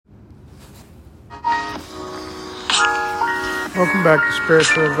Welcome back to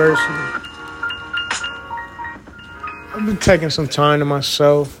Spiritual Adversity. I've been taking some time to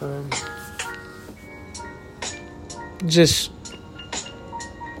myself, just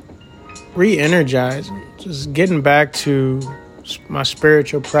re-energizing, just getting back to my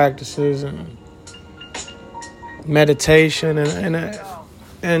spiritual practices and meditation,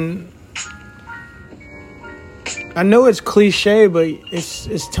 and I know it's cliche, but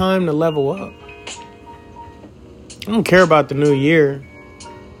it's time to level up. I don't care about the new year.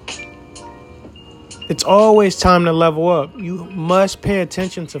 It's always time to level up. You must pay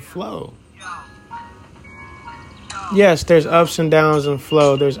attention to flow. Yes, there's ups and downs in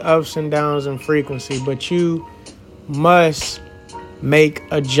flow. There's ups and downs in frequency, but you must make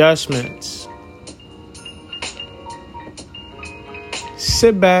adjustments.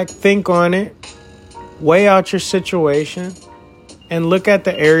 Sit back, think on it, weigh out your situation, and look at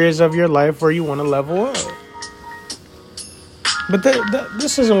the areas of your life where you want to level up. But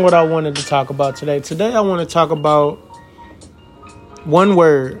this isn't what I wanted to talk about today. Today I want to talk about one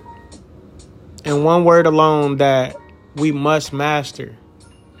word, and one word alone that we must master.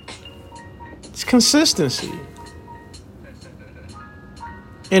 It's consistency.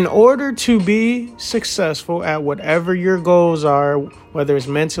 In order to be successful at whatever your goals are, whether it's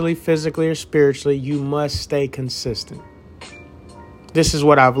mentally, physically, or spiritually, you must stay consistent. This is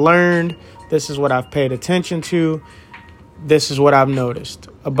what I've learned. This is what I've paid attention to. This is what I've noticed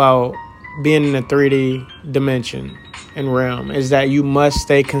about being in a 3D dimension and realm, is that you must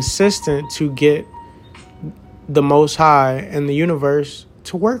stay consistent to get the Most High and the universe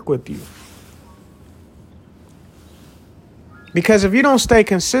to work with you. Because if you don't stay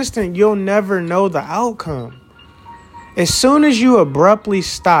consistent, you'll never know the outcome. As soon as you abruptly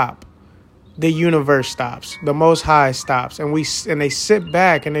stop, the universe stops, the Most High stops, and they sit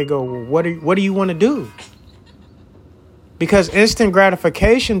back and they go, well, what do you want to do? Because instant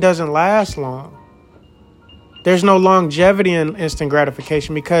gratification doesn't last long. There's no longevity in instant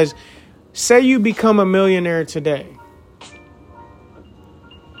gratification, because say you become a millionaire today.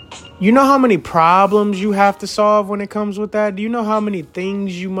 You know how many problems you have to solve when it comes with that? Do you know how many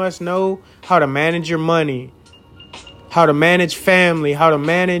things you must know? How to manage your money, how to manage family, how to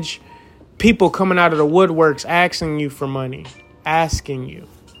manage people coming out of the woodworks asking you for money, asking you.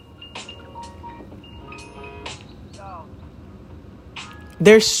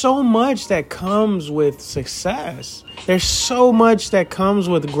 There's so much that comes with success. There's so much that comes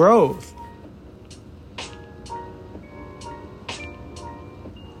with growth.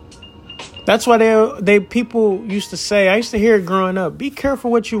 That's why people used to say, I used to hear it growing up, be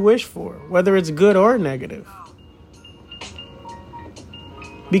careful what you wish for, whether it's good or negative.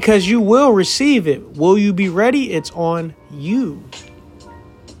 Because you will receive it. Will you be ready? It's on you.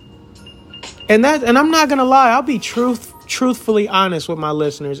 And I'm not going to lie, I'll be truthfully honest with my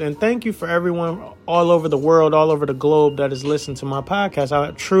listeners, and thank you for everyone all over the world, all over the globe that has listened to my podcast.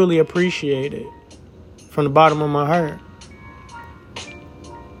 I truly appreciate it from the bottom of my heart.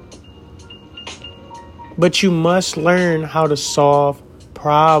 But you must learn how to solve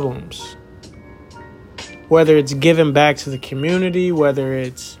problems, whether it's giving back to the community, whether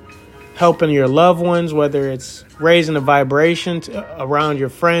it's helping your loved ones, whether it's raising a vibration around your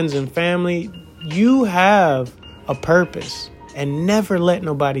friends and family. You have a purpose, and never let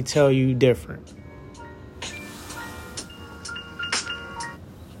nobody tell you different.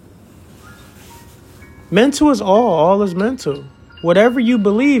 Mental is all is mental. Whatever you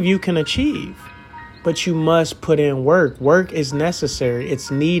believe, you can achieve, but you must put in work. Work is necessary. It's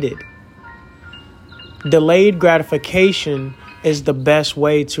needed. Delayed gratification is the best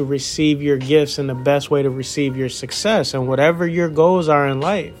way to receive your gifts and the best way to receive your success and whatever your goals are in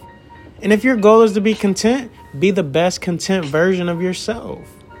life. And if your goal is to be content, be the best content version of yourself.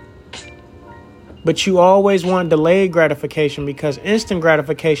 But you always want delayed gratification, because instant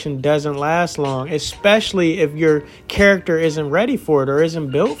gratification doesn't last long, especially if your character isn't ready for it or isn't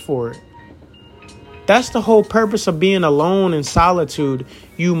built for it. That's the whole purpose of being alone in solitude.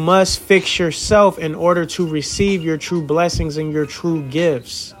 You must fix yourself in order to receive your true blessings and your true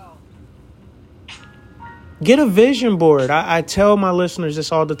gifts. Get a vision board. I tell my listeners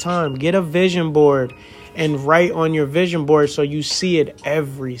this all the time. Get a vision board and write on your vision board so you see it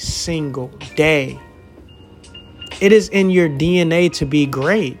every single day. It is in your DNA to be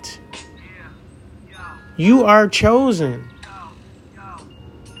great. You are chosen.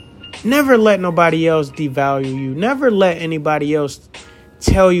 Never let nobody else devalue you. Never let anybody else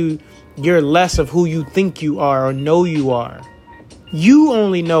tell you you're less of who you think you are or know you are. You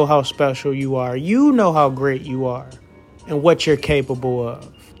only know how special you are. You know how great you are and what you're capable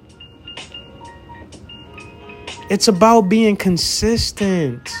of. It's about being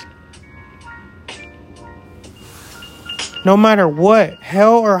consistent. No matter what,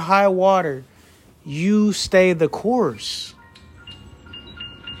 hell or high water, you stay the course.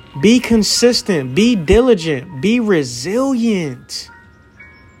 Be consistent, be diligent, be resilient.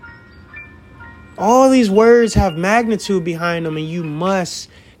 All these words have magnitude behind them, and you must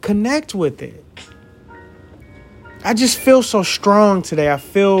connect with it. I just feel so strong today. I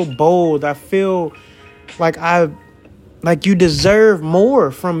feel bold. I feel like you deserve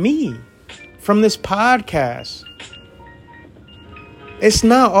more from me, from this podcast. It's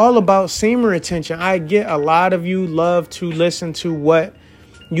not all about semen retention. I get a lot of you love to listen to what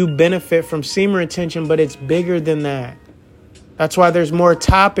you benefit from semen retention, but it's bigger than that. That's why there's more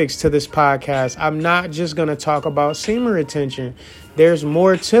topics to this podcast. I'm not just going to talk about semen retention. There's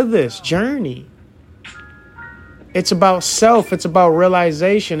more to this journey. It's about self. It's about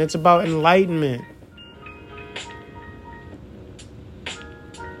realization. It's about enlightenment.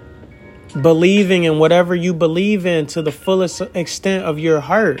 Believing in whatever you believe in to the fullest extent of your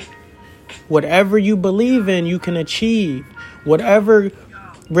heart. Whatever you believe in, you can achieve. Whatever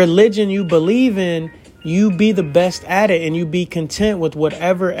religion you believe in, you be the best at it, and you be content with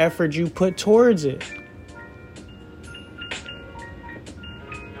whatever effort you put towards it.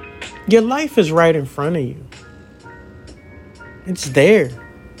 Your life is right in front of you. It's there.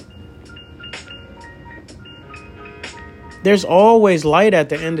 There's always light at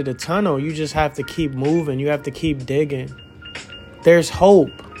the end of the tunnel. You just have to keep moving. You have to keep digging. There's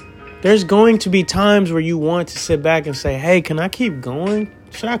hope. There's going to be times where you want to sit back and say, hey, can I keep going?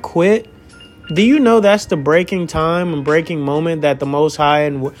 Should I quit? Do you know that's the breaking time and breaking moment that the Most High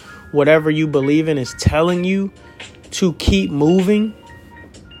and whatever you believe in is telling you to keep moving?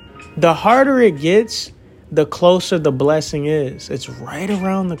 The harder it gets, the closer the blessing is. It's right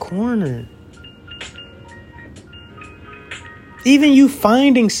around the corner. Even you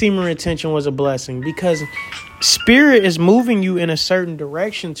finding semen retention was a blessing, because spirit is moving you in a certain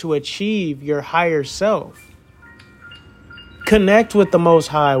direction to achieve your higher self. Connect with the Most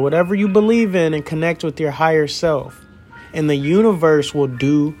High, whatever you believe in, and connect with your higher self. And the universe will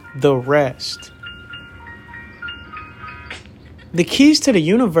do the rest. The keys to the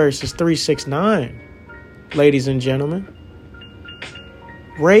universe is 369, ladies and gentlemen.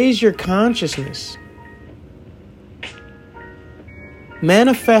 Raise your consciousness.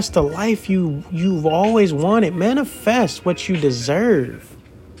 Manifest the life you've always wanted. Manifest what you deserve.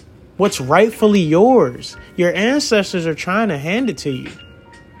 What's rightfully yours. Your ancestors are trying to hand it to you.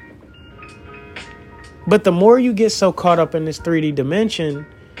 But the more you get so caught up in this 3D dimension,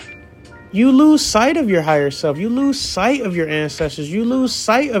 you lose sight of your higher self. You lose sight of your ancestors. You lose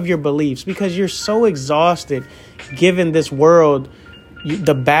sight of your beliefs because you're so exhausted giving this world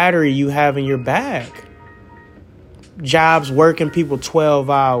the battery you have in your back. Jobs working people 12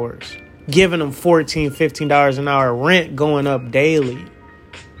 hours, giving them $14, $15 an hour, rent going up daily.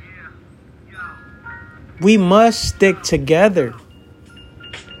 We must stick together,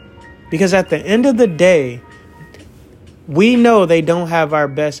 because at the end of the day, we know they don't have our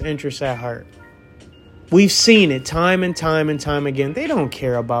best interests at heart. We've seen it time and time and time again. They don't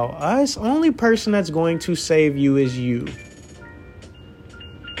care about us. Only person that's going to save you is you.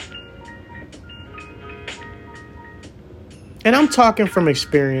 And I'm talking from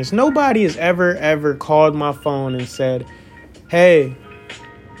experience. Nobody has ever called my phone and said, hey,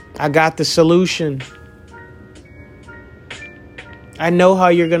 I got the solution. I know how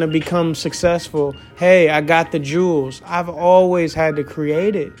you're going to become successful. Hey, I got the jewels. I've always had to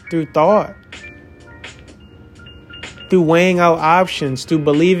create it through thought, through weighing out options, through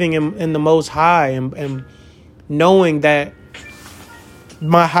believing in the Most High and knowing that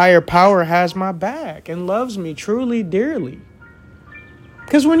my higher power has my back and loves me truly, dearly.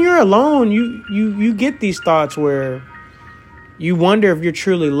 Because when you're alone, you get these thoughts where you wonder if you're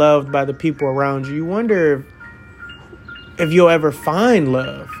truly loved by the people around you. You wonder if you'll ever find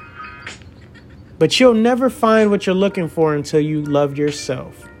love. But you'll never find what you're looking for until you love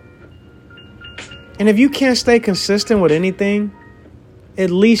yourself. And if you can't stay consistent with anything, at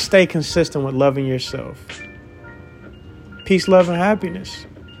least stay consistent with loving yourself. Peace, love, and happiness.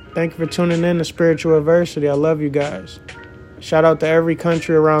 Thank you for tuning in to Spiritual Adversity. I love you guys. Shout out to every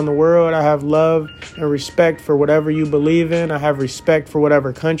country around the world. I have love and respect for whatever you believe in. I have respect for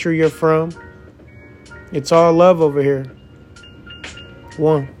whatever country you're from. It's all love over here.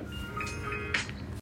 One.